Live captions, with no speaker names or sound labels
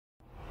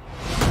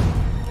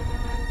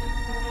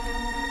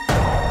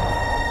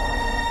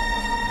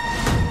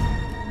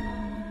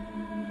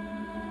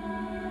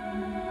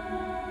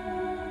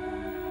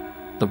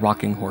The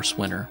Rocking Horse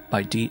Winner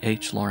by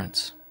D.H.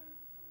 Lawrence.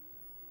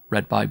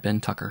 Read by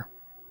Ben Tucker.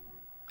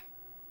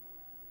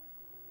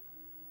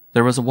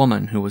 There was a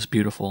woman who was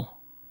beautiful,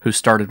 who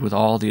started with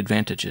all the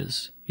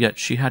advantages, yet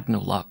she had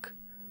no luck.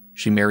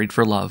 She married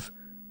for love,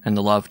 and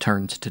the love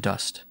turned to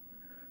dust.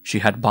 She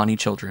had bonny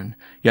children,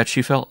 yet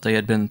she felt they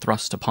had been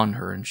thrust upon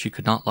her, and she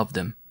could not love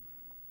them.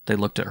 They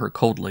looked at her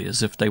coldly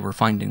as if they were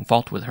finding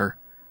fault with her,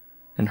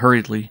 and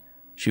hurriedly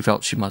she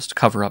felt she must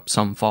cover up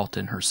some fault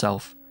in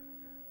herself.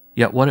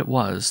 Yet what it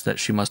was that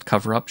she must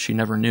cover up she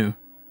never knew.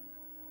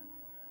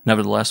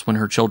 Nevertheless, when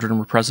her children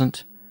were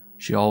present,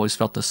 she always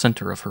felt the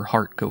center of her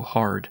heart go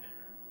hard.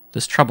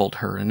 This troubled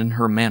her, and in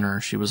her manner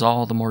she was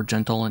all the more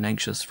gentle and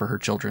anxious for her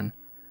children,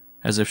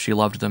 as if she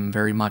loved them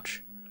very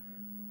much.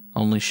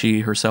 Only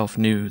she herself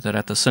knew that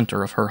at the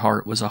center of her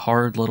heart was a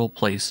hard little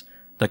place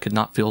that could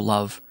not feel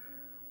love.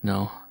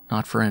 No,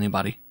 not for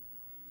anybody.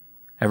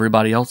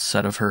 Everybody else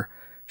said of her,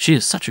 "She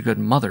is such a good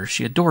mother,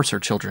 she adores her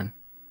children."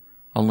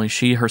 Only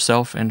she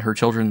herself and her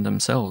children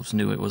themselves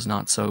knew it was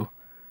not so.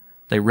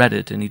 They read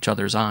it in each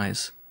other's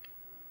eyes.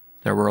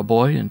 There were a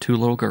boy and 2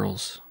 little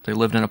girls. They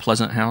lived in a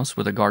pleasant house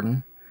with a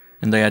garden,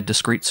 and they had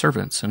discreet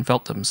servants and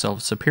felt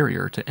themselves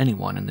superior to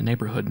anyone in the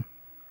neighborhood.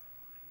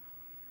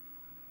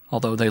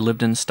 Although they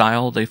lived in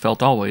style, they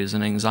felt always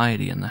an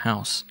anxiety in the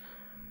house.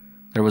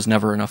 There was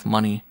never enough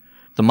money.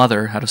 The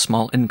mother had a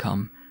small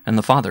income, and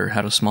the father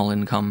had a small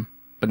income,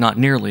 but not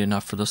nearly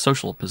enough for the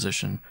social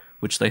position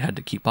which they had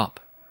to keep up.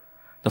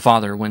 The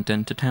father went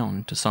into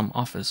town to some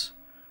office,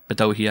 but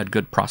though he had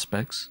good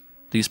prospects,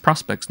 these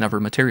prospects never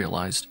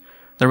materialized.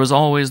 There was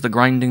always the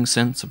grinding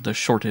sense of the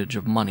shortage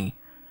of money,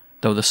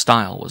 though the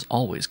style was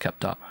always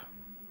kept up.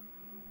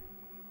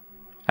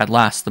 At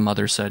last the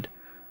mother said,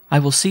 "I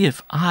will see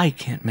if I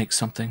can't make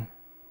something."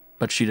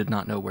 But she did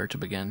not know where to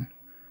begin.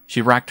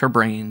 She racked her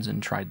brains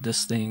and tried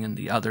this thing and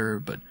the other,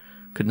 but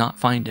could not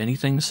find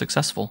anything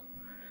successful.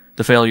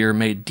 The failure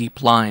made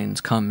deep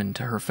lines come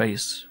into her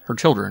face. Her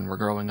children were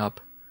growing up.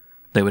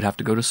 They would have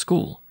to go to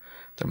school.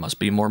 There must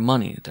be more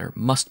money. There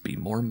must be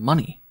more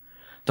money.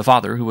 The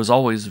father, who was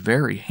always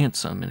very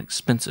handsome and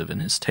expensive in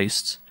his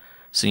tastes,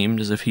 seemed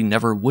as if he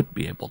never would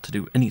be able to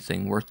do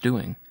anything worth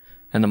doing,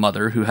 and the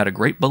mother, who had a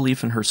great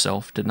belief in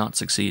herself, did not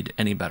succeed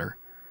any better,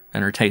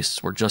 and her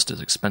tastes were just as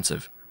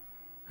expensive.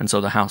 And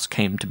so the house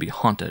came to be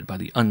haunted by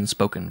the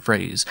unspoken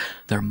phrase,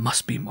 "There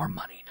must be more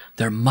money.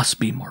 There must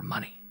be more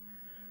money."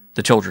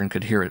 The children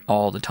could hear it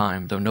all the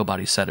time, though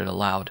nobody said it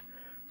aloud.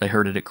 They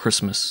heard it at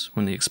Christmas,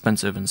 when the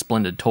expensive and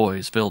splendid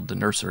toys filled the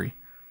nursery.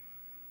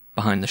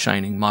 Behind the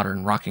shining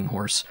modern rocking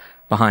horse,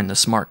 behind the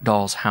smart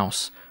doll's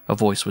house, a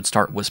voice would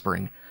start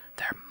whispering,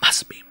 "There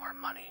must be more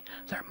money.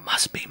 There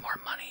must be more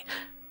money."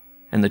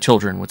 And the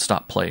children would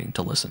stop playing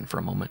to listen for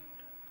a moment.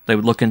 They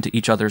would look into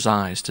each other's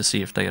eyes to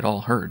see if they had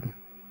all heard.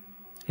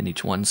 And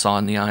each one saw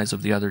in the eyes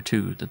of the other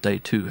 2 that they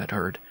too had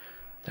heard,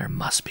 "There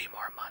must be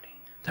more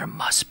money. There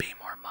must be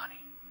more money."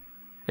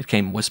 It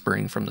came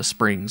whispering from the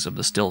springs of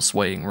the still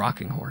swaying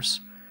rocking horse,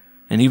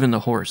 and even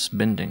the horse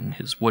bending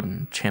his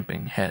wooden,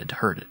 champing head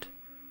heard it.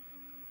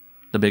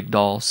 The big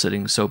doll,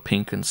 sitting so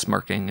pink and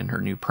smirking in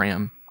her new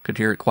pram, could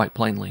hear it quite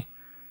plainly,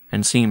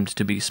 and seemed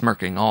to be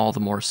smirking all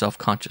the more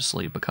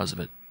self-consciously because of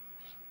it.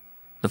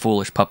 The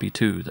foolish puppy,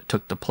 too, that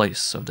took the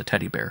place of the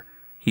teddy bear,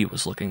 he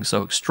was looking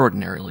so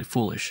extraordinarily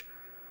foolish,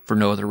 for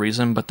no other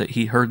reason but that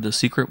he heard the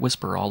secret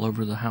whisper all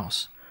over the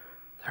house,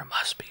 "There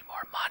must be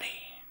more money."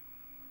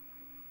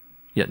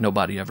 Yet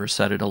nobody ever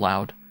said it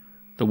aloud.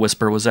 The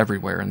whisper was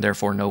everywhere, and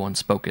therefore no one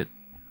spoke it.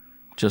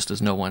 Just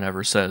as no one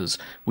ever says,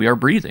 "We are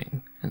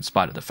breathing," in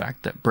spite of the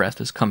fact that breath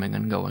is coming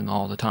and going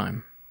all the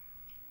time.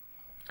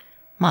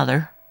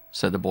 "Mother,"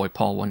 said the boy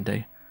Paul one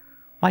day,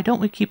 "why don't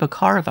we keep a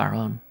car of our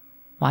own?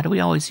 Why do we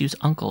always use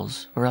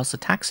Uncle's, or else a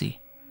taxi?"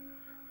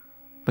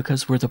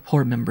 "Because we're the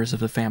poor members of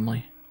the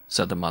family,"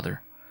 said the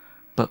mother.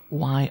 "But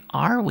why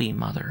are we,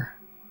 Mother?"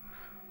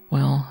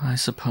 "Well, I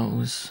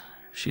suppose,"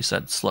 she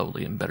said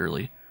slowly and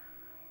bitterly,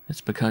 "it's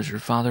because your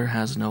father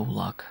has no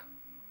luck."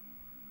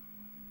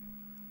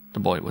 The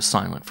boy was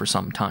silent for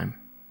some time.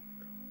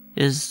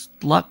 "Is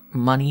luck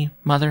money,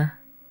 Mother?"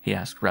 he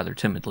asked rather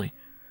timidly.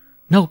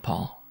 "No,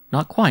 Paul,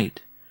 not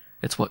quite.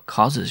 It's what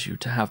causes you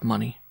to have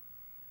money."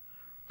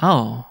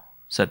 "Oh,"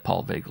 said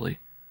Paul vaguely.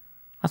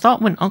 "I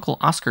thought when Uncle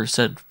Oscar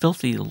said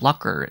filthy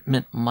lucre it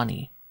meant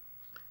money."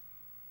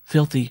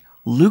 "Filthy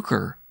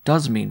lucre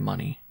does mean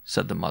money,"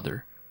 said the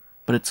mother,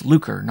 "but it's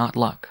lucre, not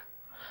luck."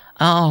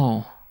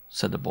 "Oh,"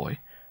 said the boy,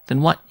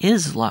 "then what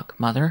is luck,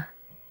 Mother?"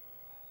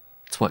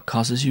 "It's what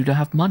causes you to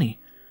have money.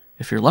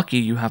 If you're lucky,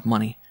 you have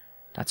money.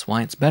 That's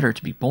why it's better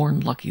to be born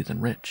lucky than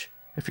rich.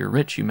 If you're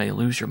rich, you may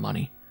lose your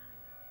money.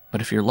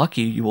 But if you're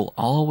lucky, you will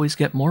always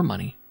get more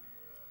money."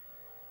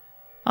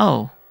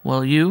 "Oh,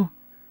 well,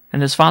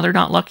 and is Father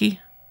not lucky?"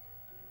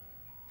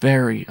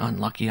 "Very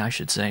unlucky, I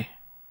should say,"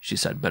 she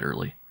said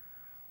bitterly.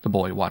 The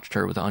boy watched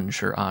her with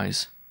unsure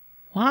eyes.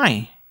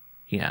 "Why?"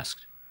 he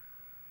asked.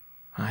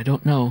 "I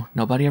don't know.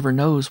 Nobody ever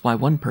knows why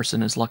one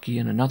person is lucky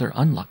and another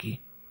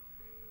unlucky."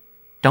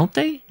 "Don't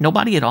they?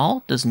 Nobody at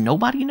all? Does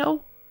nobody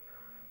know?"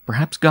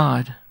 "Perhaps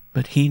God.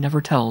 but he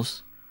never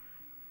tells."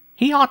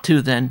 "He ought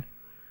to, then.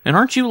 And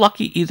aren't you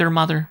lucky either,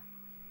 Mother?"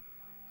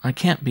 "I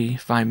can't be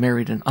if I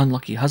married an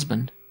unlucky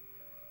husband."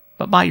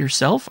 "But by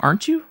yourself,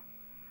 aren't you?"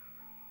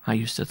 "I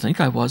used to think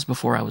I was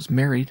before I was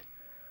married.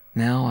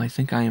 Now I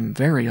think I am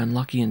very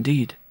unlucky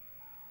indeed."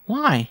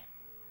 "Why?"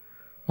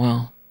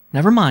 "Well,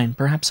 never mind,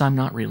 perhaps I'm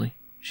not really,"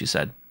 she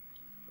said.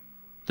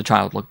 The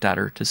child looked at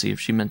her to see if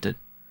she meant it,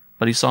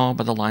 but he saw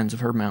by the lines of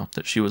her mouth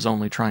that she was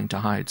only trying to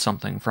hide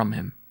something from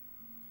him.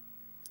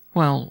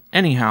 "Well,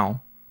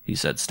 anyhow," he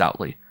said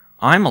stoutly,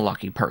 "I'm a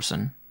lucky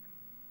person."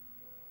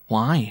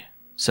 "Why?"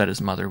 said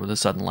his mother with a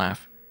sudden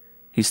laugh.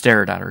 He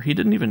stared at her. He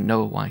didn't even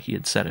know why he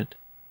had said it.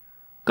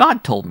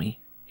 "God told me,"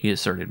 he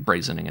asserted,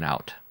 brazening it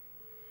out.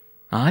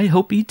 "I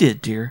hope he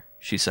did, dear,"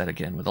 she said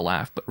again with a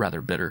laugh, but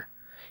rather bitter.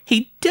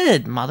 "He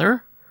did,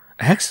 Mother."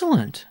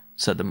 "Excellent,"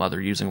 said the mother,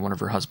 using one of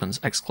her husband's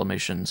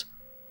exclamations.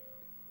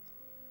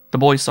 The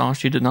boy saw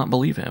she did not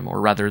believe him,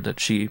 or rather that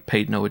she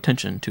paid no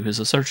attention to his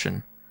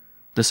assertion.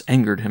 This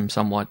angered him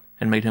somewhat,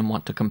 and made him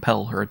want to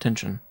compel her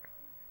attention.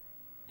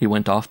 He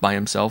went off by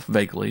himself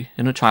vaguely,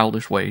 in a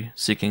childish way,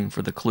 seeking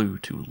for the clue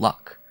to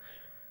luck.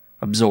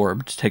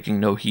 Absorbed, taking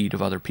no heed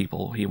of other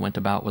people, he went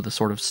about with a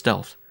sort of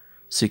stealth,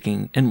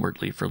 seeking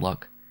inwardly for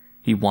luck.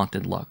 He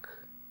wanted luck.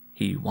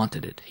 He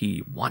wanted it.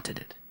 He wanted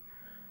it.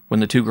 When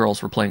the two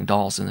girls were playing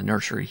dolls in the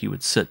nursery, he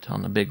would sit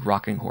on the big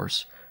rocking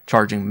horse,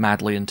 charging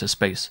madly into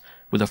space,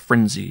 with a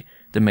frenzy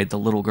that made the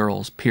little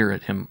girls peer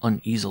at him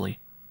uneasily.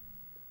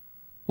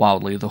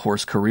 Wildly the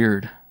horse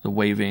careered. The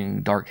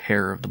waving, dark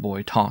hair of the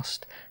boy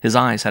tossed. His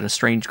eyes had a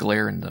strange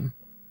glare in them.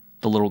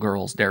 The little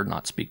girls dared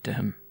not speak to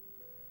him.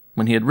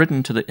 When he had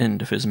ridden to the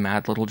end of his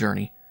mad little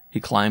journey, he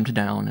climbed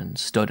down and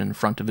stood in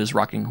front of his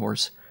rocking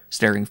horse,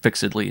 staring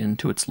fixedly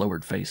into its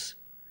lowered face.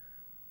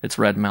 Its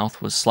red mouth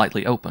was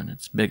slightly open.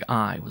 Its big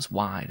eye was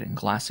wide and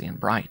glassy and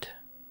bright.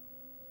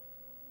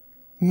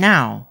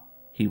 "Now,"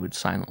 he would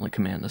silently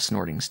command the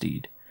snorting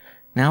steed.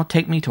 "Now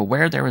take me to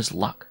where there is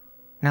luck.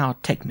 Now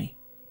take me."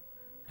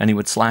 And he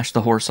would slash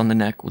the horse on the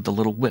neck with the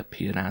little whip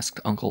he had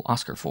asked Uncle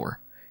Oscar for.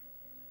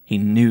 He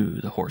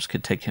knew the horse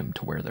could take him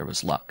to where there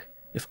was luck,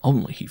 if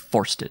only he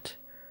forced it.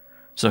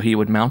 So he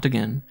would mount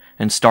again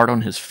and start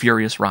on his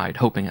furious ride,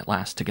 hoping at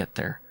last to get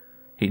there.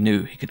 He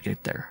knew he could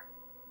get there.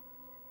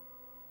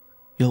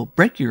 "You'll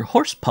break your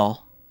horse,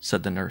 Paul,"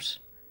 said the nurse.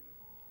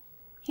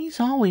 "He's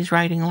always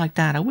riding like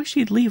that. I wish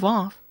he'd leave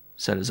off,"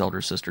 said his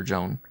elder sister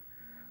Joan.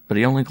 But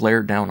he only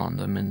glared down on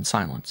them in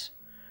silence.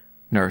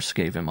 Nurse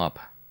gave him up.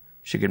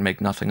 She could make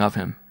nothing of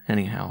him,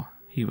 anyhow.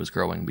 He was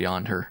growing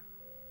beyond her.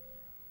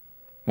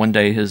 One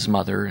day his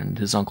mother and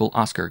his Uncle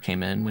Oscar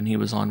came in when he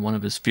was on one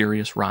of his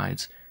furious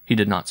rides. He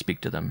did not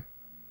speak to them.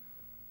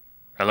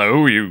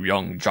 "Hello, you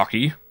young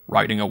jockey,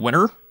 riding a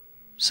winner?"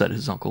 said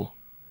his uncle.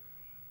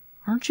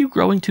 "Aren't you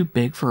growing too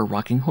big for a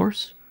rocking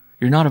horse?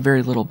 You're not a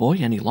very little boy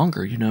any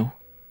longer, you know,"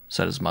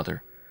 said his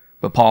mother.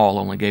 But Paul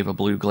only gave a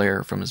blue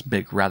glare from his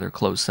big, rather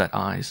close-set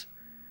eyes.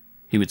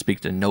 He would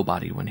speak to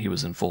nobody when he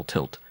was in full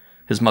tilt.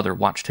 His mother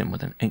watched him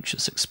with an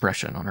anxious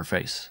expression on her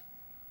face.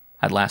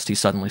 At last he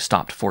suddenly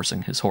stopped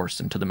forcing his horse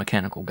into the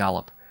mechanical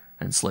gallop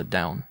and slid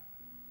down.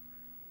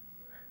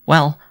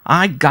 "Well,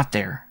 I got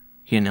there,"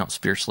 he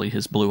announced fiercely,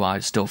 his blue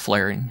eyes still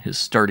flaring, his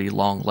sturdy,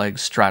 long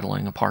legs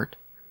straddling apart.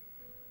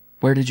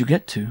 "Where did you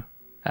get to?"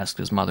 asked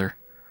his mother.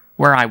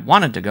 "Where I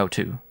wanted to go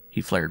to,"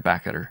 he flared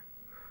back at her.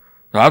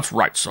 "That's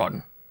right,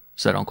 son,"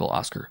 said Uncle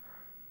Oscar.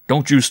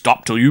 "Don't you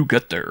stop till you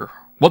get there.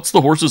 What's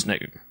the horse's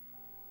name?"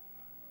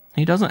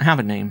 "He doesn't have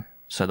a name,"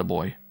 said the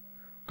boy.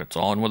 "Gets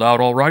on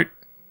without all right?"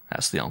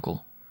 asked the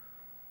uncle.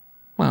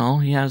 "Well,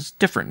 he has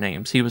different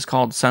names. He was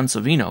called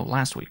Sansovino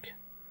last week."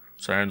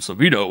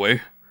 "Sansovino,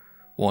 eh?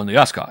 Won the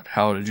Ascot.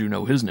 How did you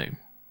know his name?"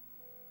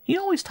 "He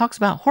always talks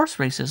about horse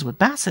races with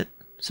Bassett,"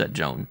 said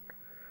Joan.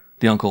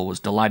 The uncle was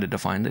delighted to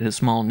find that his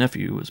small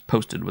nephew was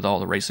posted with all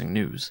the racing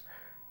news.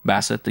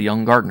 Bassett, the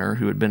young gardener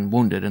who had been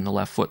wounded in the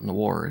left foot in the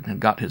war and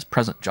had got his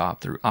present job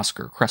through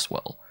Oscar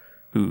Cresswell,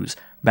 whose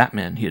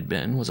Batman he had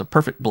been, was a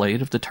perfect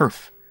blade of the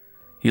turf.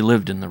 He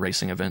lived in the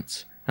racing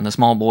events, and the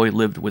small boy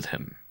lived with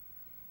him.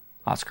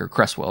 Oscar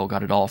Cresswell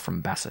got it all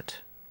from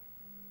Bassett.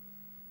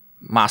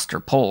 "Master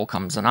Paul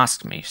comes and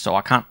asks me, so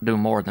I can't do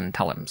more than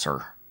tell him,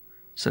 sir,"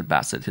 said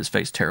Bassett, his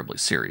face terribly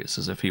serious,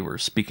 as if he were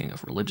speaking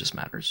of religious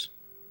matters.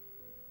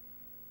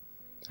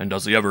 "And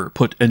does he ever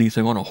put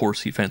anything on a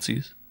horse he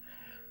fancies?"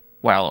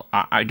 "Well,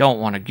 I don't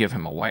want to give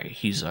him away.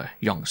 He's a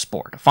young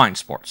sport, a fine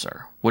sport,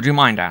 sir. Would you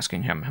mind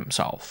asking him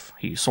himself?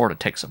 He sort of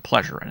takes a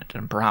pleasure in it,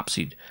 and perhaps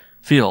he'd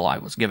feel I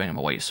was giving him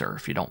away, sir,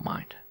 if you don't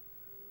mind."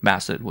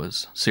 Bassett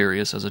was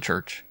serious as a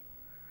church.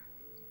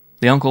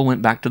 The uncle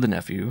went back to the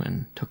nephew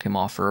and took him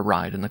off for a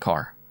ride in the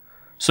car.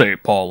 "Say,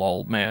 Paul,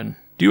 old man,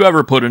 do you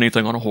ever put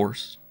anything on a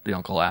horse?" the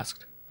uncle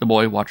asked. The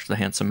boy watched the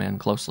handsome man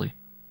closely.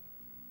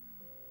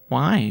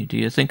 "Why, do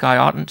you think I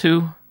oughtn't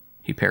to?"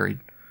 he parried.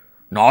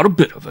 "Not a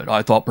bit of it.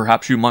 I thought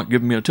perhaps you might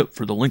give me a tip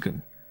for the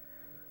Lincoln."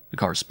 The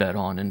car sped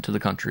on into the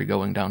country,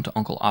 going down to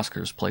Uncle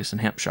Oscar's place in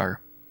Hampshire.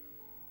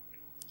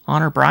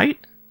 "Honor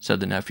bright?" said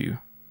the nephew.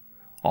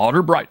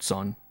 "Honor bright,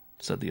 son,"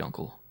 said the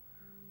uncle.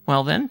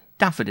 Well then,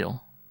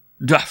 Daffodil.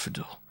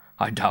 Daffodil?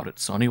 I doubt it,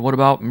 sonny. What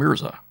about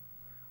Mirza?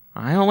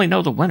 I only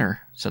know the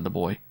winner, said the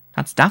boy.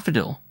 That's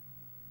Daffodil.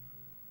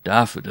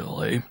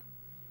 Daffodil, eh?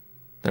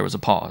 There was a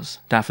pause.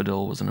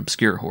 Daffodil was an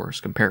obscure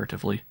horse,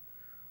 comparatively.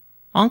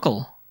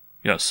 Uncle.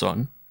 Yes,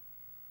 son?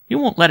 You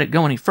won't let it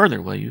go any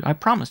further, will you? I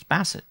promised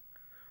Bassett.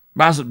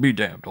 Bassett be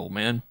damned, old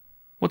man.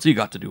 What's he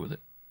got to do with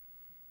it?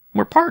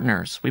 We're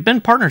partners. We've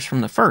been partners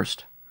from the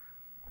first.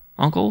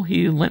 Uncle,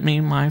 he lent me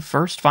my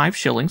first 5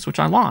 shillings, which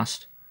I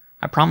lost.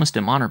 I promised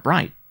him honor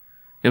bright.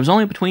 It was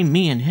only between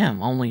me and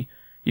him, only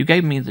you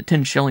gave me the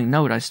 10-shilling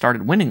note I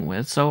started winning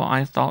with, so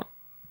I thought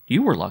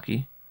you were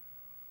lucky.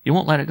 You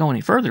won't let it go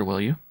any further,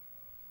 will you?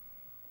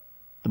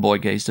 The boy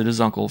gazed at his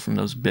uncle from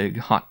those big,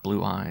 hot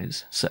blue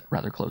eyes, set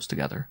rather close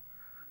together.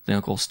 The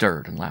uncle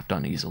stirred and laughed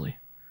uneasily.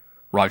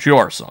 Right you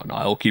are, son.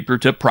 I'll keep your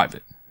tip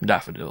private.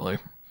 Daffodil, eh?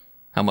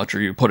 How much are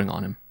you putting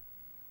on him?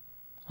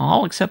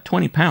 All except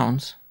 20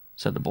 pounds,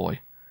 said the boy.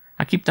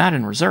 I keep that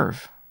in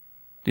reserve.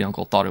 The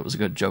uncle thought it was a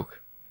good joke.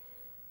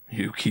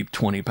 You keep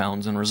 20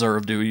 pounds in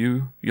reserve, do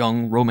you,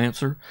 young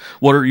romancer?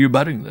 What are you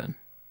betting, then?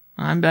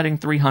 I'm betting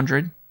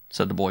 300,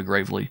 said the boy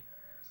gravely.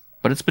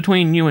 But it's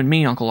between you and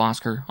me, Uncle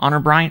Oscar.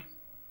 Honor bright?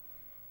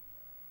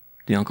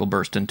 The uncle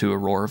burst into a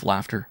roar of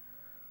laughter.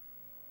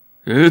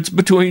 It's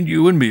between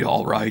you and me,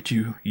 all right,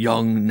 you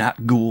young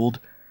Nat Gould,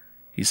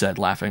 he said,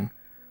 laughing.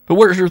 But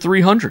where's your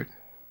 300?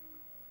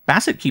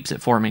 Bassett keeps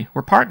it for me.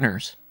 We're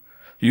partners.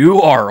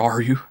 You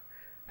are you?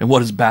 And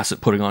what is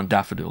Bassett putting on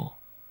Daffodil?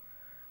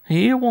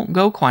 He won't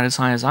go quite as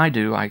high as I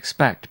do, I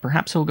expect.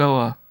 Perhaps he'll go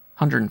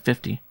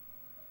 150.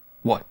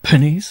 What,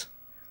 pennies?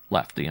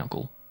 Laughed the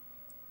uncle.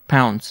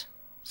 Pounds,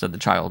 said the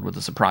child with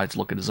a surprised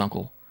look at his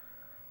uncle.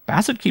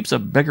 Bassett keeps a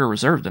bigger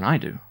reserve than I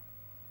do.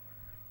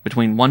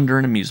 Between wonder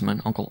and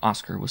amusement, Uncle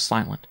Oscar was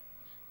silent.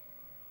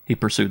 He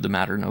pursued the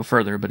matter no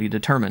further, but he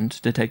determined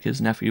to take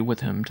his nephew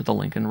with him to the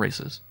Lincoln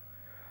races.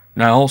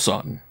 Now,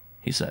 son,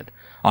 he said,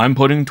 I'm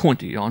putting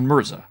 20 on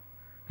Mirza,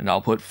 and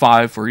I'll put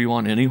 5 for you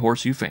on any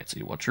horse you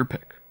fancy. What's your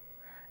pick?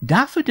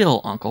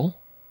 Daffodil, Uncle.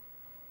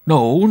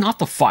 No, not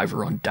the 5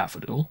 on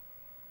Daffodil.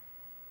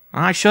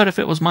 I should if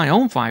it was my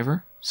own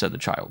 5, said the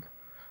child.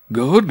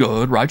 Good,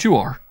 good, right you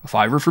are. A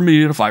 5 for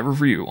me and a 5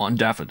 for you on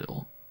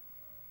Daffodil.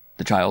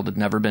 The child had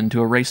never been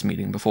to a race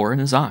meeting before,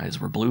 and his eyes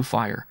were blue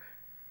fire.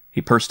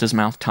 He pursed his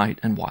mouth tight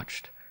and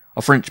watched.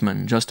 A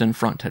Frenchman just in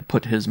front had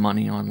put his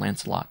money on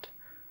Lancelot.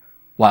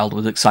 Wild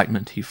with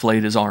excitement, he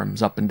flayed his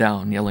arms up and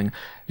down, yelling,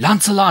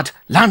 "Lancelot!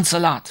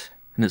 Lancelot!"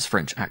 in his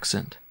French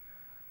accent.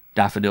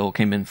 Daffodil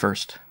came in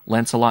first,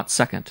 Lancelot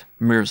second,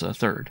 Mirza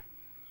third.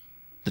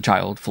 The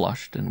child,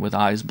 flushed and with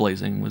eyes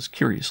blazing, was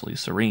curiously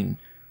serene.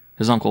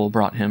 His uncle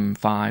brought him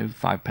 5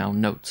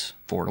 5-pound notes,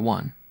 4 to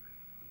 1.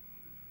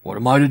 What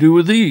am I to do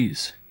with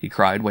these? He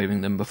cried,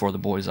 waving them before the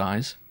boy's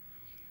eyes.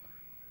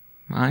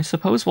 I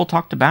suppose we'll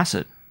talk to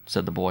Bassett,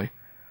 said the boy.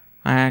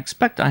 I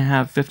expect I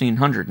have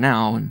 1,500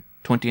 now, and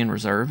 20 in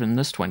reserve, and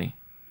this 20.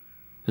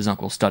 His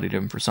uncle studied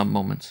him for some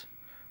moments.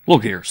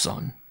 Look here,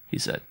 son, he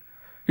said.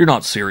 You're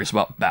not serious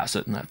about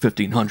Bassett and that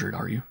 1,500,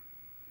 are you?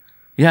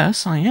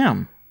 Yes, I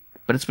am.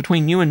 But it's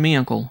between you and me,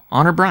 Uncle.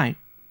 Honor bright.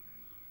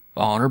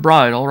 Honor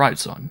bright, all right,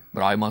 son,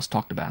 but I must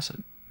talk to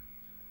Bassett.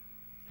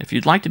 If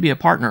you'd like to be a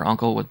partner,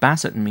 Uncle, with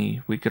Bassett and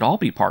me, we could all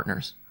be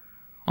partners.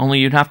 Only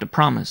you'd have to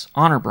promise,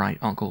 honor bright,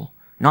 Uncle,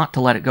 not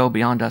to let it go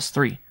beyond us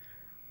 3.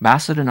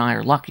 Bassett and I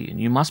are lucky, and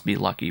you must be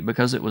lucky,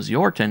 because it was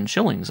your 10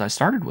 shillings I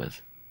started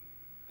with.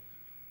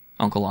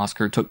 Uncle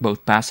Oscar took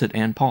both Bassett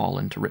and Paul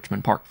into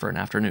Richmond Park for an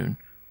afternoon,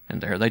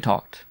 and there they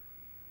talked.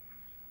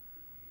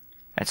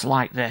 It's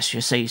like this, you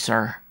see,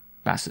 sir,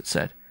 Bassett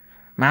said.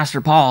 Master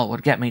Paul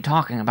would get me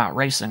talking about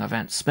racing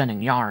events,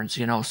 spinning yarns,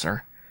 you know,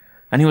 sir.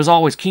 And he was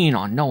always keen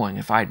on knowing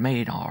if I'd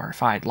made or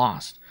if I'd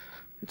lost.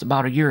 It's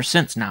about a year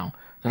since now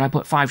that I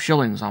put 5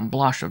 shillings on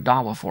Blush of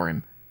Dawa for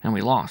him, and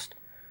we lost.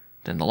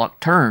 Then the luck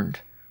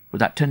turned with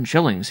that 10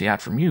 shillings he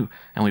had from you,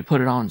 and we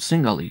put it on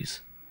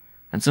Singhalese.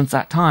 And since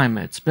that time,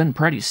 it's been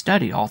pretty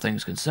steady, all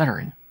things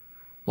considering.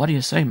 What do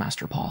you say,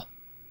 Master Paul?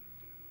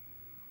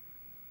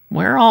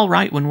 We're all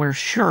right when we're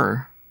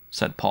sure,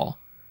 said Paul.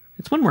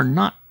 It's when we're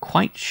not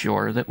quite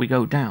sure that we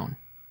go down.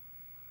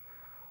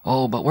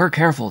 Oh, but we're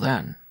careful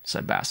then,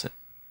 said Bassett.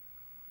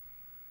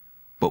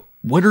 But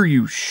when are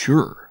you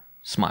sure?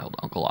 Smiled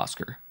Uncle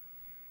Oscar.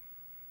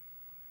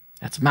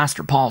 It's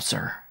Master Paul,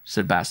 sir,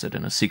 said Bassett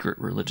in a secret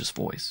religious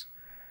voice.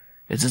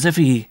 It's as if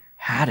he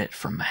had it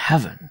from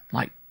heaven,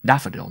 like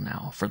Daffodil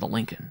now, for the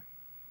Lincoln.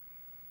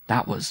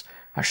 That was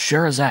as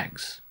sure as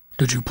eggs.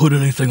 Did you put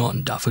anything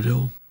on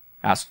Daffodil?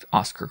 Asked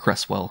Oscar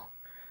Cresswell.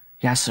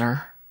 Yes,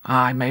 sir.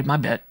 I made my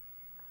bet.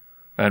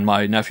 And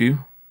my nephew?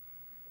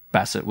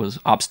 Bassett was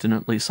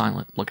obstinately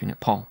silent, looking at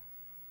Paul.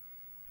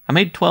 I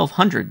made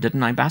 1,200,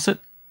 didn't I, Bassett?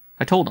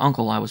 I told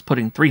Uncle I was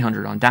putting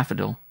 300 on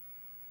Daffodil.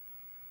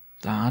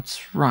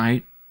 That's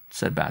right,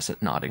 said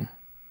Bassett, nodding.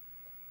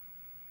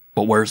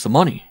 But where's the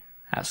money?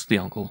 Asked the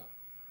uncle.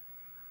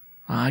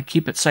 I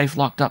keep it safe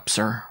locked up,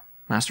 sir.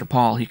 Master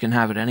Paul, he can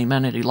have it any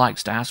minute he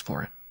likes to ask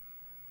for it.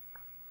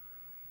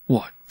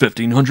 What,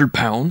 1,500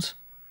 pounds?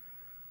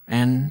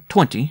 And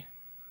 20.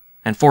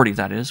 And 40,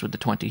 that is, with the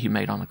 20 he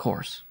made on the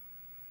course.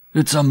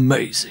 It's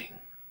amazing,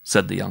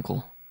 said the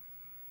uncle.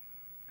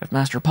 If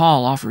Master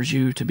Paul offers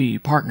you to be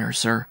partners,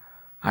 sir,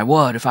 I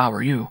would if I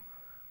were you.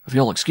 If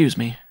you'll excuse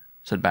me,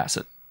 said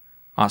Bassett.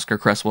 Oscar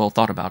Cresswell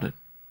thought about it.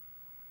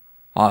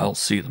 I'll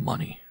see the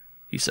money,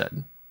 he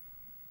said.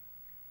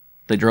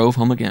 They drove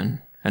home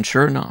again, and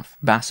sure enough,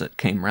 Bassett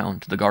came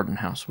round to the garden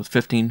house with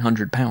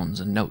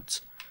 £1,500 in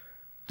notes.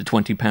 The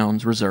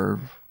 £20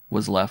 reserve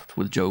was left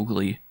with Joe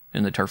Glee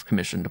in the turf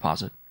commission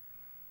deposit.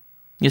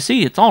 You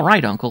see, it's all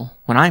right, Uncle,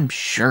 when I'm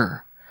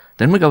sure.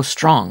 Then we go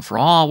strong for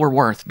all we're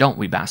worth, don't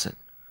we, Bassett?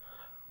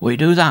 We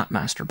do that,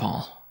 Master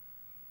Paul.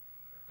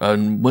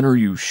 And when are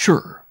you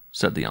sure?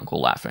 Said the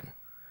uncle, laughing.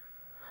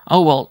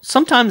 Oh, well,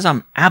 sometimes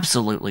I'm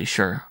absolutely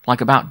sure,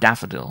 like about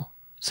Daffodil,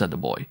 said the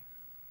boy.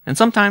 And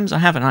sometimes I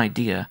have an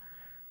idea,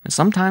 and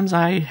sometimes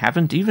I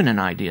haven't even an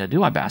idea,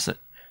 do I, Bassett?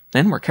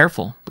 Then we're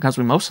careful, because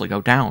we mostly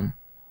go down.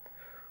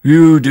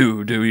 You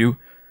do you?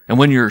 And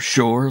when you're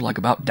sure, like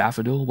about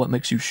Daffodil, what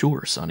makes you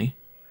sure, sonny?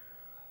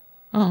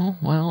 Oh,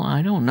 well,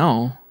 I don't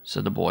know,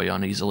 said the boy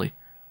uneasily.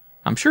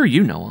 I'm sure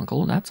you know,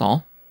 Uncle, that's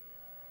all.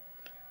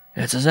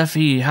 It's as if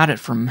he had it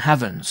from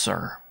heaven,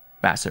 sir,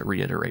 Bassett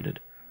reiterated.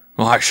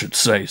 I should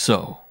say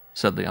so,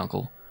 said the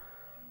uncle.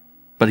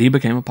 But he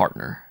became a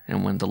partner,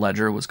 and when the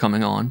ledger was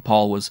coming on,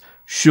 Paul was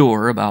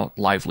sure about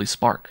Lively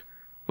Spark,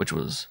 which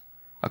was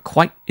a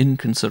quite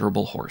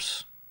inconsiderable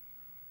horse.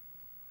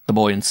 The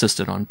boy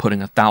insisted on putting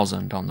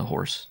 1,000 on the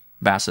horse.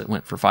 Bassett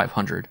went for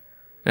 500,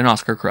 and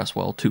Oscar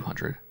Cresswell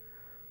 200.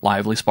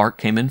 Lively Spark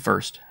came in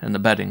first, and the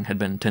betting had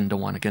been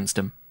 10-1 against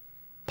him.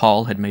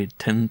 Paul had made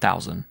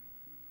 10,000.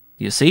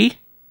 You see,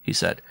 he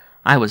said,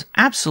 I was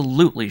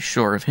absolutely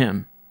sure of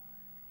him.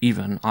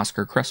 Even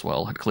Oscar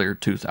Cresswell had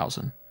cleared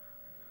 2,000.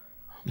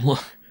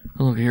 Look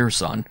here,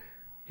 son,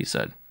 he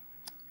said.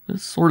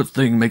 This sort of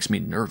thing makes me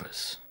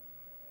nervous.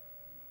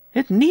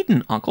 It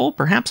needn't, Uncle.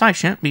 Perhaps I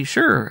shan't be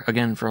sure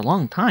again for a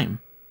long time.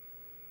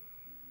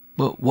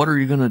 But what are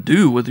you going to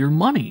do with your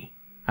money?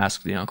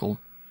 Asked the uncle.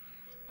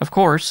 Of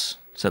course,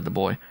 said the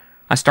boy.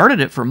 I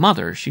started it for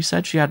Mother. She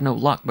said she had no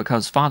luck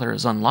because Father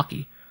is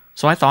unlucky.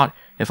 So I thought,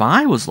 if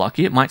I was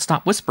lucky, it might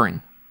stop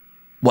whispering.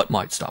 What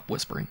might stop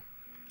whispering?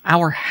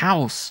 Our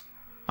house.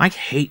 I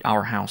hate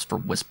our house for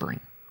whispering.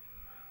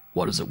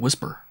 What does it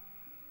whisper?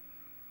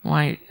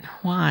 Why,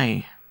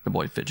 the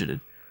boy fidgeted.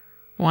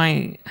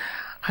 Why,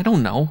 I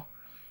don't know.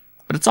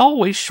 But it's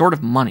always short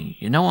of money,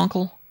 you know,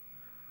 Uncle?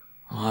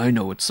 I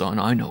know it, son,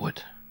 I know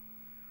it.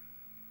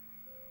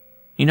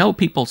 You know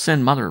people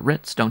send Mother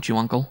writs, don't you,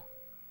 Uncle?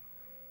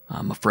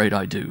 I'm afraid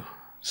I do,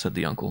 said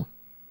the uncle.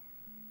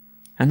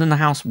 And then the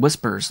house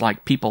whispers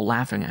like people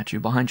laughing at you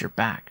behind your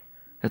back.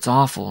 It's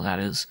awful, that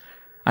is.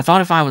 I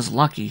thought if I was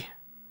lucky...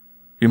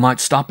 You might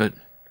stop it,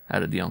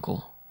 added the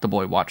uncle. The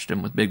boy watched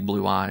him with big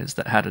blue eyes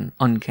that had an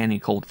uncanny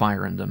cold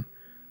fire in them,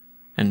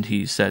 and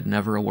he said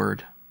never a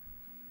word.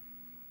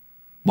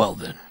 Well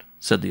then,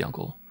 said the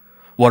uncle,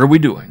 what are we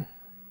doing?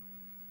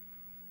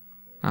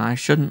 I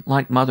shouldn't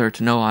like Mother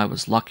to know I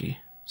was lucky,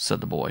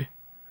 said the boy.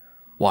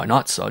 Why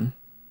not, son?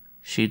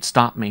 She'd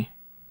stop me.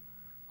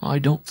 I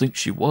don't think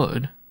she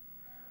would.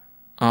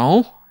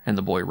 Oh? And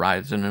the boy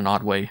writhed in an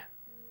odd way.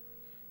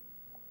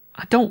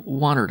 I don't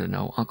want her to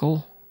know,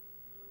 Uncle.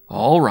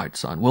 All right,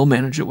 son, we'll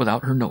manage it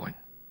without her knowing.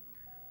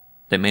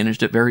 They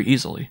managed it very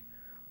easily.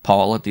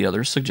 Paul, at the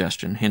other's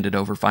suggestion, handed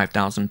over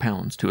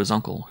 £5,000 to his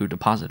uncle, who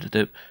deposited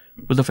it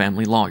with a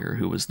family lawyer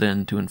who was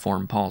then to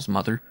inform Paul's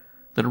mother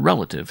that a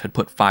relative had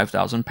put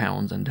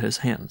 £5,000 into his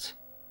hands,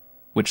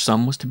 which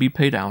sum was to be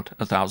paid out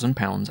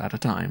 £1,000 at a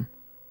time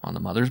on the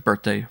mother's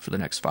birthday for the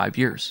next 5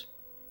 years.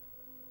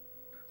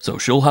 So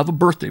she'll have a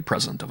birthday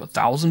present of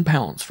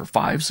 £1,000 for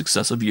 5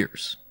 successive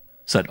years,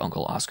 said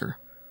Uncle Oscar.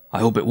 I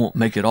hope it won't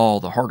make it all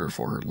the harder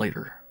for her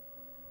later.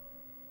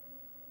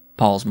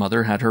 Paul's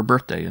mother had her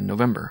birthday in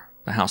November.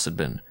 The house had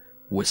been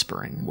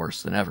whispering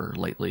worse than ever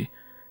lately,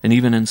 and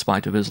even in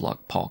spite of his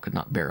luck, Paul could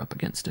not bear up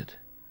against it.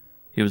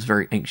 He was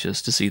very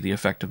anxious to see the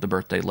effect of the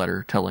birthday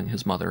letter telling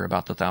his mother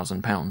about the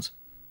 £1,000.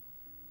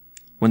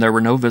 When there were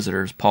no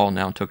visitors, Paul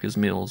now took his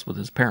meals with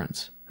his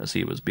parents, as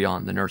he was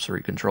beyond the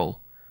nursery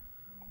control.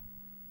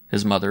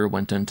 His mother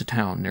went into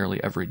town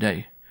nearly every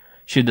day.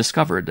 She had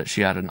discovered that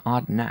she had an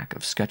odd knack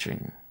of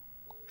sketching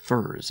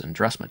furs and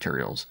dress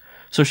materials,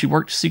 so she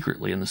worked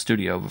secretly in the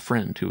studio of a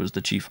friend who was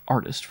the chief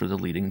artist for the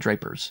leading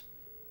drapers.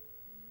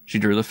 She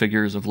drew the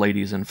figures of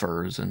ladies in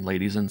furs and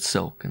ladies in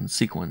silk and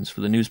sequins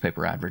for the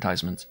newspaper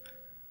advertisements.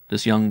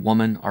 This young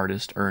woman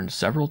artist earned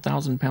several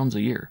 £1,000s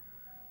a year,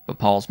 but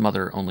Paul's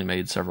mother only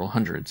made several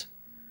hundreds,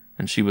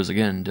 and she was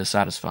again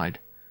dissatisfied.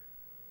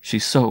 She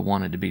so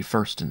wanted to be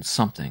first in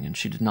something, and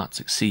she did not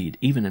succeed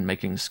even in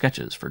making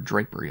sketches for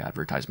drapery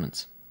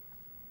advertisements.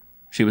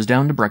 She was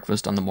down to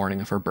breakfast on the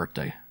morning of her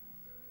birthday.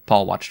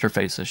 Paul watched her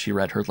face as she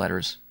read her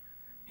letters.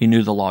 He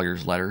knew the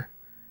lawyer's letter.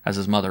 As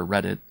his mother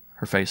read it,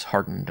 her face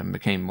hardened and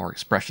became more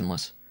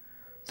expressionless.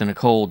 Then a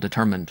cold,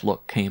 determined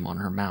look came on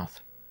her mouth.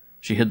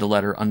 She hid the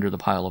letter under the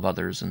pile of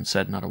others and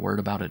said not a word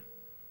about it.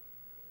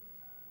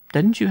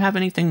 Didn't you have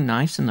anything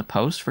nice in the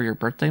post for your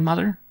birthday,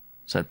 Mother?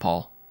 Said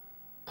Paul.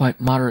 Quite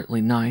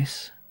moderately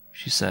nice,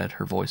 she said,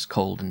 her voice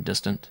cold and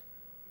distant.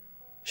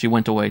 She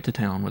went away to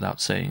town without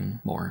saying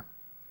more.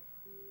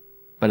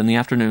 But in the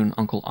afternoon,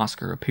 Uncle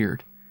Oscar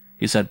appeared.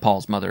 He said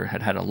Paul's mother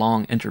had had a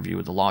long interview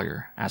with the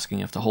lawyer, asking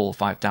if the whole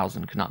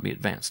 $5,000 could not be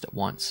advanced at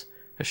once,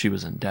 as she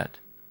was in debt.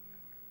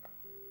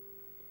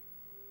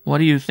 What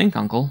do you think,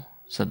 Uncle?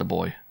 Said the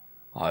boy.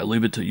 I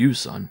leave it to you,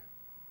 son.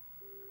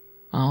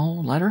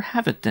 Oh, let her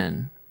have it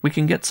then. We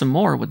can get some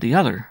more with the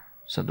other,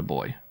 said the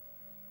boy.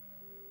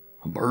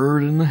 A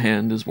bird in the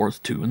hand is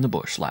worth two in the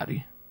bush,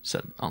 laddie,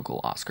 said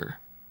Uncle Oscar.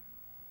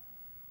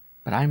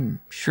 But I'm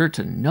sure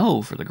to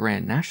know for the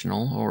Grand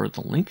National, or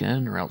the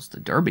Lincoln, or else the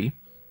Derby.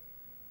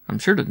 I'm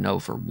sure to know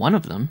for one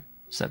of them,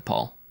 said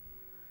Paul.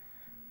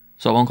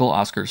 So Uncle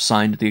Oscar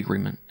signed the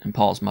agreement, and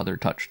Paul's mother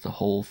touched the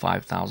whole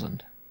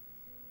 $5,000.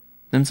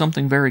 Then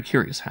something very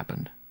curious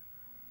happened.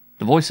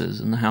 The voices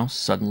in the house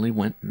suddenly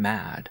went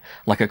mad,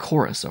 like a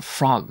chorus of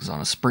frogs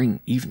on a spring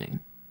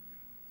evening.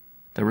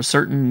 There were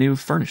certain new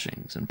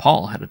furnishings, and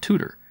Paul had a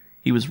tutor.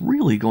 He was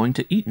really going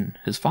to Eton,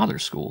 his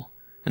father's school,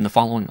 in the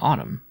following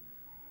autumn.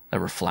 There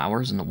were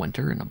flowers in the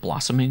winter and a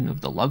blossoming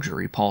of the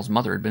luxury Paul's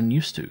mother had been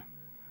used to.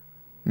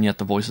 And yet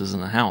the voices in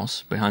the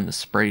house, behind the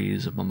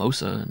sprays of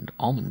mimosa and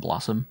almond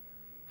blossom,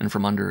 and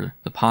from under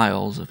the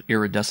piles of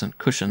iridescent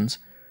cushions,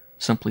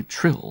 simply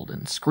trilled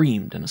and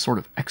screamed in a sort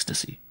of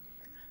ecstasy.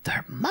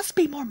 "There must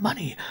be more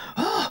money!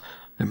 Oh,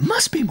 there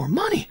must be more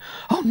money!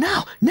 Oh,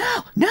 now!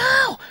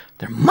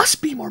 There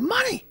must be more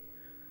money!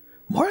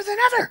 More than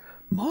ever!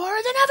 More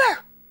than ever!"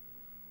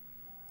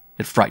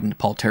 It frightened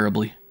Paul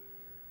terribly.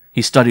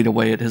 He studied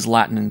away at his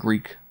Latin and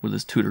Greek with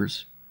his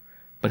tutors,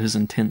 but his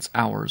intense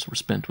hours were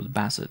spent with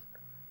Bassett.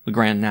 The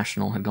Grand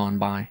National had gone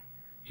by.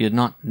 He had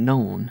not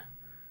known,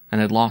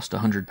 and had lost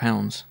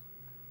 £100.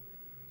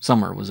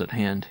 Summer was at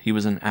hand. He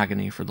was in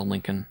agony for the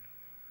Lincoln.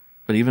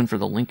 But even for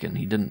the Lincoln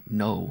he didn't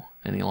know,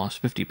 and he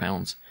lost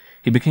 £50.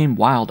 He became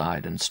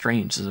wild-eyed and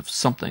strange, as if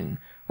something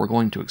were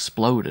going to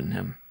explode in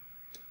him.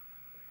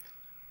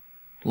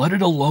 "Let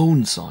it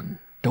alone, son.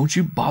 Don't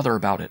you bother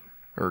about it,"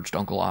 urged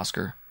Uncle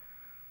Oscar.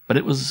 But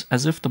it was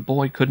as if the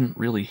boy couldn't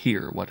really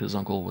hear what his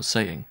uncle was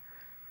saying.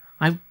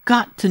 "I've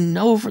got to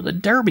know for the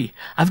Derby!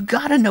 I've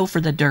got to know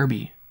for the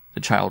Derby!" the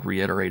child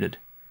reiterated,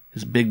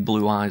 his big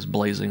blue eyes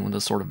blazing with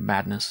a sort of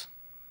madness.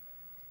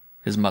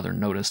 His mother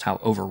noticed how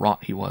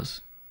overwrought he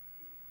was.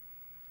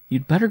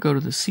 "You'd better go to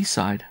the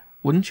seaside.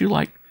 Wouldn't you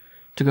like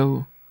to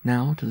go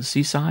now to the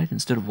seaside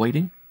instead of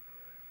waiting?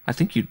 I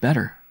think you'd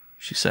better,"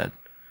 she said,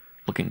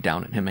 looking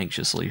down at him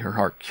anxiously, her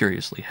heart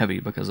curiously heavy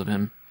because of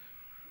him.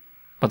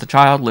 But the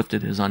child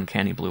lifted his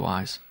uncanny blue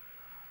eyes.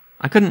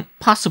 "I couldn't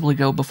possibly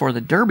go before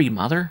the Derby,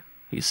 Mother,"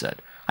 he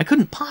said. "I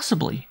couldn't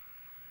possibly."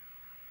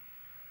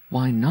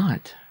 "Why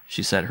not?"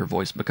 she said, her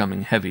voice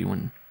becoming heavy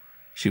when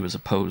she was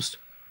opposed.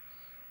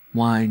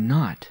 "Why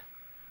not?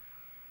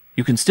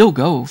 You can still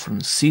go from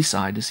the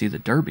seaside to see the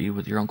Derby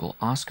with your Uncle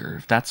Oscar,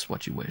 if that's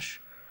what you wish.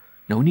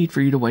 No need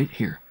for you to wait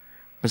here.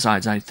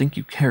 Besides, I think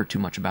you care too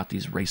much about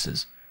these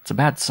races. It's a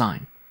bad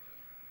sign.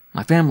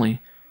 My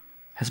family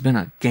has been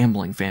a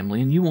gambling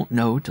family, and you won't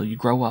know till you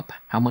grow up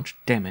how much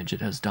damage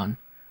it has done.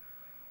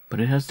 But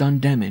it has done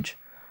damage.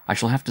 I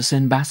shall have to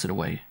send Bassett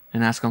away,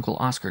 and ask Uncle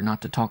Oscar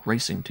not to talk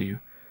racing to you,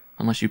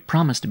 unless you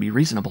promise to be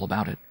reasonable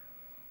about it.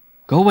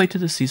 Go away to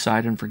the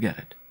seaside and forget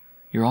it.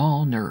 You're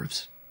all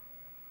nerves."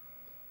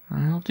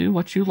 "I'll do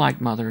what you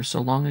like, Mother,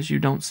 so long as you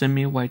don't send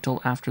me away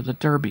till after the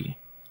Derby,"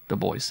 the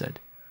boy said.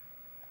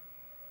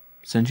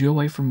 "Send you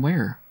away from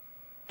where?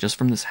 Just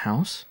from this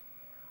house?"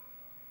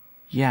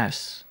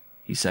 "Yes,"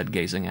 he said,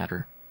 gazing at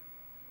her.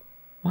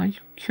 "Why, you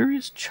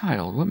curious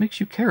child, what makes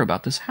you care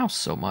about this house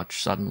so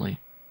much, suddenly?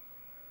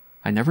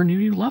 I never knew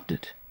you loved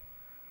it."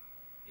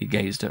 He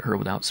gazed at her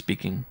without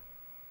speaking.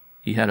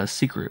 He had a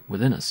secret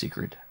within a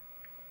secret.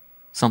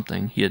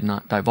 Something he had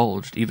not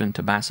divulged even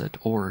to Bassett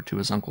or to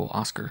his Uncle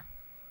Oscar.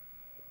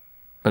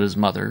 But his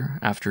mother,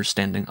 after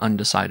standing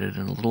undecided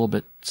and a little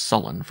bit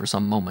sullen for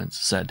some moments,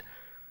 said,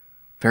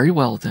 "Very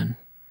well, then.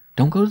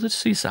 Don't go to the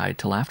seaside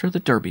till after the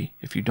Derby,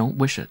 if you don't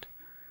wish it.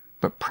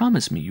 But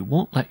promise me you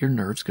won't let your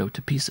nerves go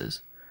to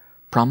pieces.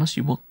 Promise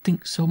you won't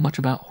think so much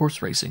about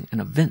horse racing and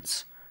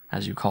events,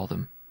 as you call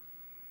them."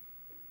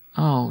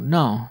 "Oh,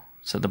 no,"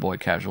 said the boy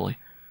casually.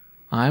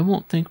 "I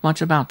won't think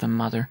much about them,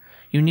 Mother.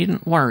 You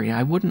needn't worry.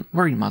 I wouldn't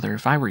worry, Mother,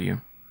 if I were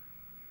you."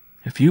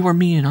 "If you were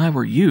me and I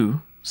were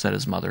you," said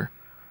his mother,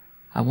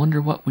 "I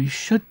wonder what we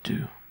should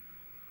do."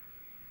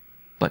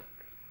 "But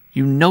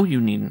you know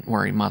you needn't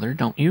worry, Mother,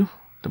 don't you?"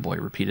 the boy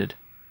repeated.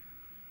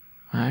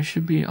 "I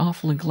should be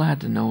awfully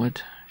glad to know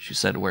it," she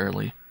said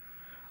wearily.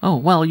 "Oh,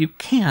 well, you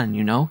can,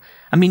 you know.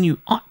 I mean,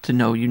 you ought to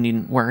know you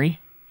needn't worry,"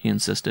 he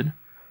insisted.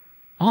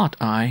 "Ought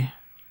I?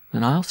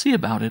 Then I'll see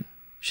about it,"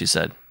 she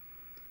said.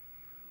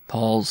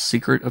 Paul's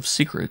secret of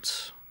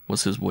secrets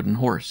was his wooden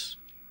horse,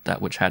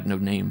 that which had no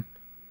name.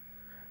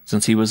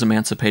 Since he was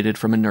emancipated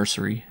from a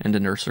nursery and a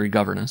nursery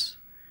governess,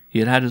 he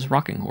had had his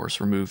rocking horse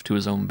removed to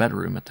his own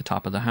bedroom at the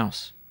top of the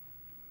house.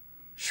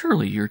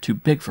 Surely you're too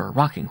big for a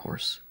rocking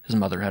horse, his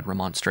mother had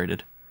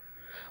remonstrated.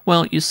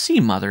 Well, you see,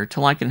 Mother,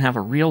 till I can have a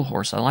real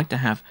horse, I like to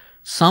have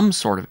some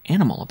sort of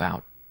animal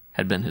about,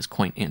 had been his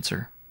quaint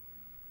answer.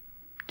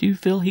 Do you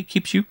feel he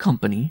keeps you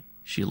company?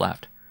 She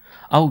laughed.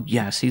 Oh,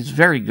 yes, he's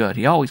very good.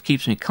 He always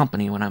keeps me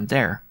company when I'm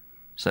there,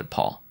 said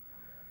Paul.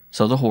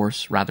 So the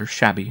horse, rather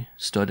shabby,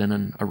 stood in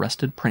an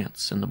arrested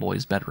prance in the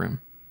boy's bedroom.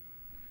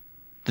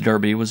 The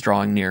Derby was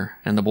drawing near,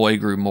 and the boy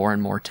grew more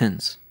and more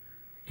tense.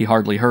 He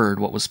hardly heard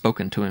what was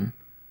spoken to him.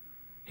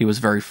 He was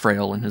very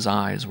frail, and his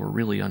eyes were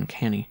really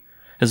uncanny.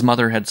 His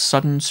mother had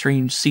sudden,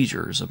 strange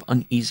seizures of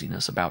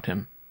uneasiness about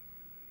him.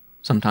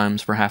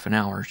 Sometimes, for half an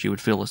hour, she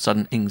would feel a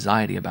sudden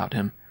anxiety about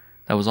him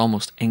that was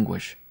almost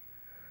anguish.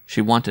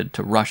 She wanted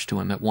to rush to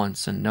him at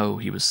once and know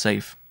he was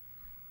safe.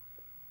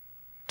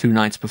 2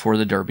 nights before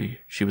the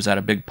Derby, she was at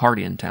a big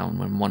party in town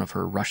when one of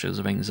her rushes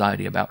of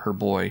anxiety about her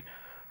boy,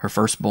 her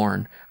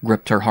firstborn,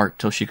 gripped her heart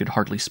till she could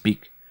hardly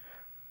speak.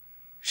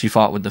 She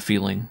fought with the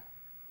feeling,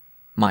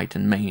 might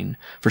and main,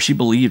 for she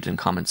believed in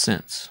common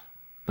sense,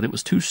 but it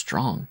was too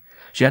strong.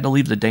 She had to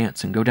leave the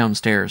dance and go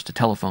downstairs to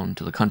telephone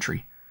to the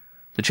country.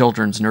 The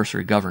children's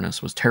nursery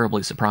governess was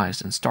terribly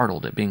surprised and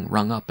startled at being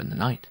rung up in the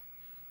night.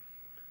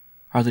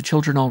 Are the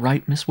children all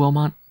right, Miss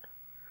Wilmot?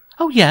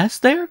 Oh, yes,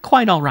 they're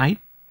quite all right.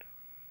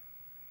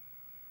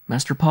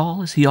 Master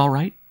Paul, is he all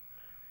right?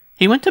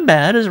 He went to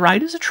bed as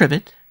right as a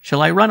trivet.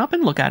 Shall I run up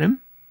and look at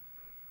him?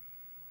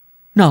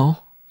 No,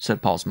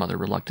 said Paul's mother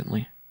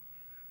reluctantly.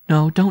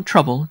 No, don't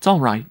trouble. It's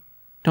all right.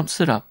 Don't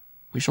sit up.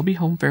 We shall be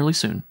home fairly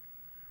soon.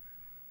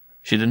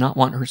 She did not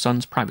want her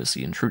son's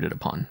privacy intruded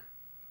upon.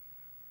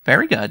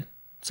 Very good,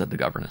 said the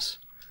governess.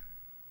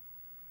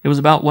 It was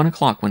about 1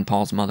 o'clock when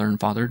Paul's mother and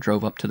father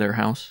drove up to their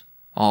house.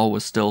 All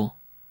was still.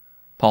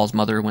 Paul's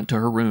mother went to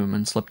her room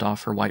and slipped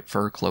off her white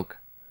fur cloak.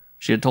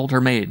 She had told her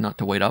maid not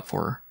to wait up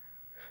for her.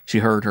 She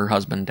heard her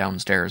husband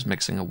downstairs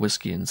mixing a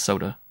whiskey and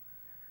soda,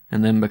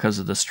 and then because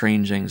of the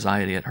strange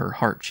anxiety at her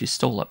heart she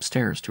stole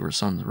upstairs to her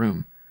son's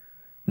room.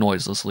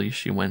 Noiselessly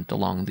she went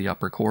along the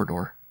upper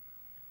corridor.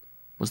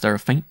 Was there a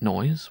faint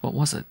noise? What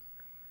was it?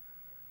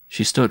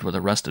 She stood with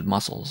arrested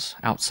muscles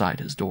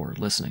outside his door,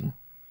 listening.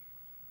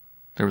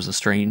 There was a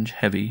strange,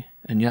 heavy,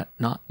 and yet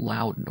not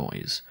loud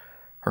noise.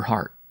 Her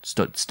heart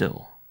stood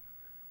still.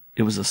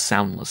 It was a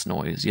soundless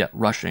noise, yet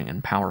rushing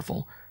and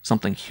powerful,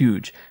 something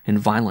huge, in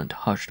violent,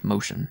 hushed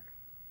motion.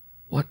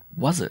 What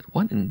was it?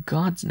 What in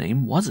God's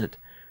name was it?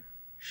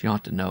 She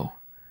ought to know.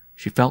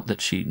 She felt that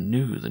she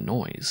knew the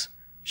noise.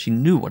 She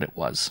knew what it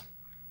was.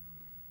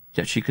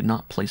 Yet she could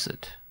not place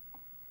it.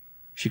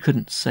 She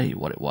couldn't say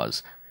what it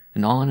was,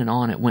 and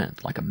on it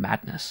went like a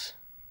madness.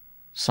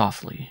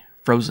 Softly,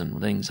 frozen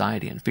with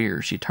anxiety and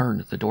fear, she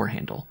turned the door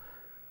handle.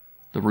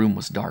 The room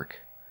was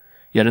dark.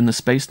 Yet in the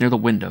space near the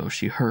window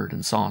she heard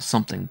and saw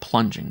something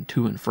plunging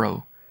to and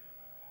fro.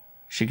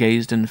 She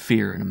gazed in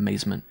fear and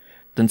amazement.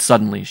 Then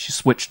suddenly she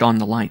switched on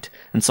the light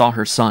and saw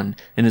her son,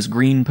 in his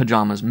green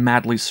pajamas,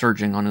 madly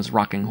surging on his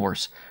rocking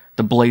horse.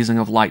 The blazing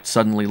of light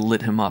suddenly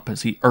lit him up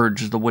as he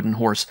urged the wooden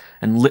horse,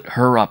 and lit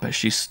her up as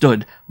she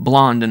stood,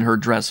 blonde in her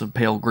dress of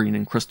pale green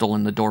and crystal,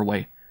 in the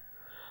doorway.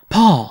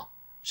 "Paul!"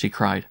 she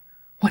cried.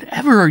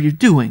 "Whatever are you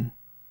doing?"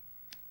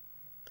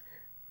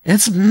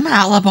 "It's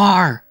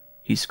Malabar!"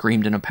 he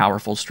screamed in a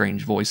powerful,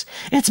 strange voice.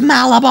 "It's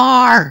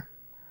Malabar!"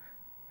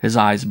 His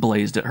eyes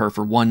blazed at her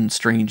for one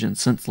strange and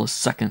senseless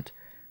second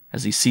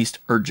as he ceased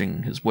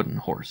urging his wooden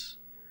horse.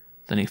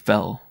 Then he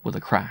fell with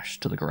a crash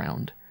to the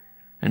ground,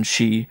 and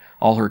she,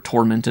 all her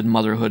tormented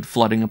motherhood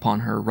flooding upon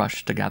her,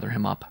 rushed to gather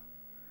him up.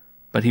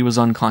 But he was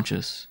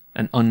unconscious,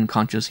 and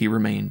unconscious he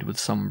remained with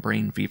some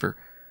brain fever.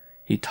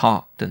 He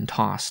talked and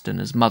tossed, and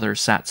his mother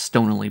sat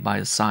stonily by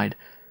his side.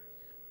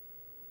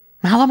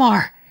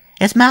 "Malamar!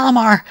 It's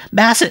Malamar!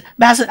 Bassett!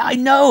 Bassett! I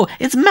know!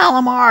 It's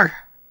Malamar!"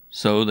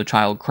 So the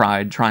child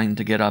cried, trying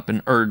to get up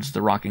and urge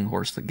the rocking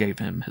horse that gave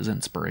him his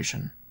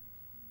inspiration.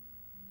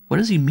 "What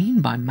does he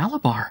mean by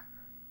Malabar?"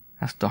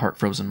 asked the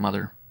heart-frozen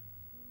mother.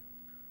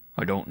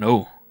 "I don't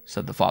know,"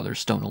 said the father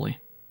stonily.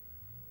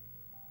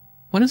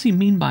 "What does he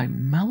mean by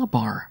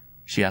Malabar?"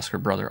 she asked her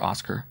brother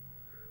Oscar.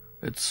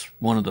 "It's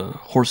one of the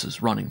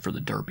horses running for the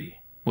Derby,"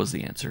 was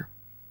the answer.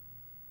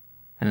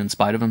 And in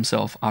spite of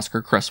himself,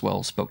 Oscar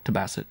Cresswell spoke to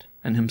Bassett,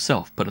 and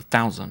himself put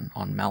 1,000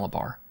 on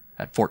Malabar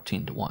at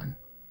 14-1.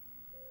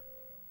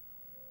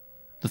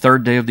 The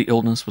third day of the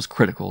illness was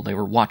critical. They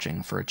were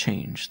watching for a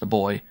change. The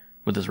boy,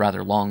 with his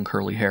rather long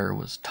curly hair,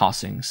 was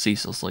tossing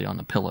ceaselessly on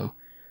the pillow.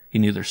 He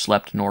neither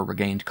slept nor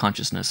regained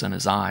consciousness, and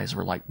his eyes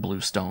were like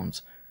blue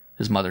stones.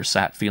 His mother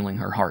sat feeling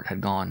her heart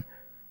had gone,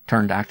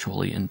 turned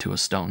actually into a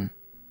stone.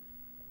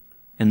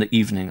 In the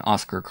evening,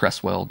 Oscar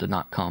Cresswell did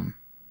not come,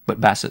 but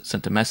Bassett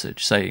sent a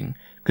message saying,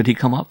 could he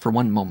come up for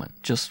 1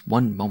 moment, just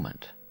 1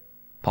 moment?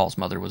 Paul's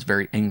mother was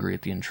very angry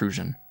at the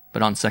intrusion,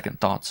 but on second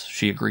thoughts,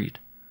 she agreed.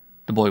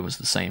 The boy was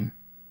the same.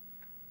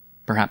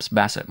 Perhaps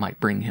Bassett might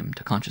bring him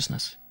to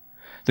consciousness.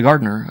 The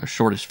gardener, a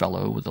shortish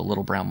fellow with a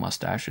little brown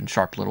mustache and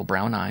sharp little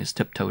brown eyes,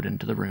 tiptoed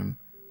into the room,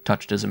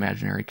 touched his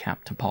imaginary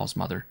cap to Paul's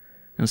mother,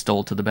 and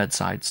stole to the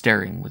bedside,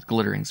 staring with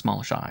glittering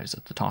smallish eyes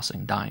at the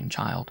tossing, dying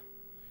child.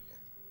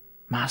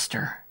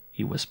 "Master,"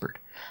 he whispered.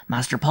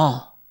 "Master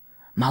Paul,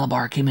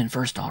 Malabar came in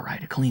first all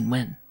right, a clean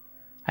win.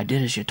 I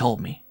did as you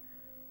told me.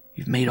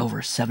 You've made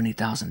over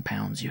 70,000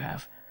 pounds, you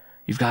have.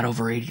 You've got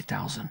over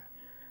 80,000.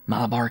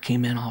 Malabar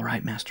came in all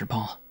right, Master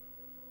Paul."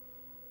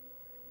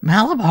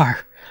 "Malabar!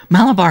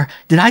 Malabar!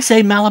 Did I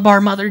say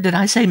Malabar, Mother? Did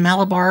I say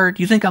Malabar?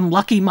 Do you think I'm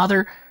lucky,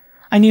 Mother?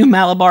 I knew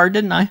Malabar,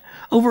 didn't I?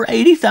 Over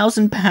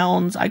 80,000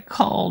 pounds. I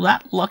call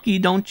that lucky,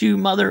 don't you,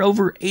 Mother?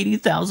 Over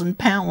 80,000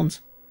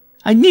 pounds.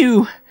 I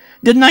knew.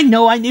 Didn't I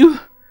know I knew?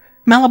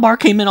 Malabar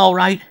came in all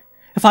right.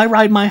 If I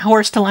ride my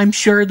horse till I'm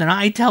sure, then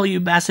I tell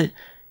you, Bassett,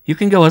 you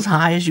can go as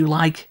high as you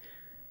like.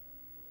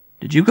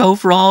 Did you go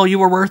for all you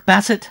were worth,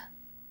 Bassett?"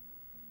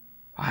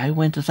 "I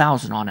went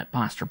 1,000 on it,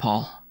 Master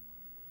Paul."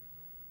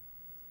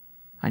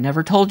 "I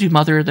never told you,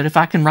 Mother, that if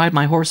I can ride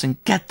my horse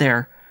and get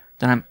there,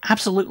 then I'm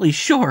absolutely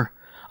sure.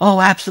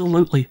 Oh,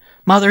 absolutely.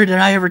 Mother, did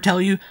I ever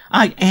tell you?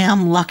 I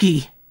am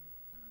lucky."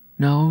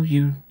 "No,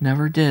 you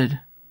never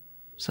did,"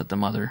 said the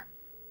mother.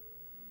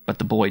 But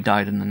the boy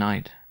died in the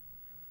night.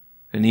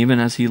 And even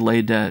as he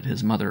lay dead,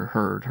 his mother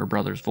heard her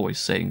brother's voice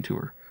saying to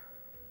her,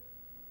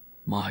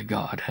 "My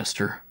God,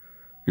 Hester,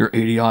 you're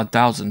 80-odd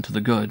thousand to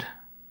the good,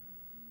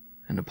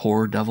 and a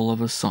poor devil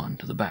of a son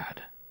to the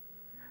bad.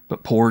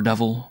 But poor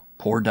devil,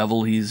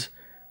 he's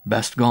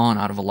best gone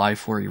out of a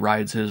life where he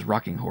rides his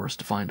rocking horse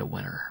to find a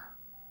winner."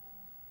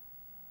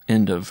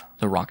 End of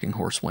The Rocking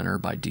Horse Winner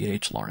by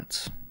D.H.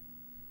 Lawrence.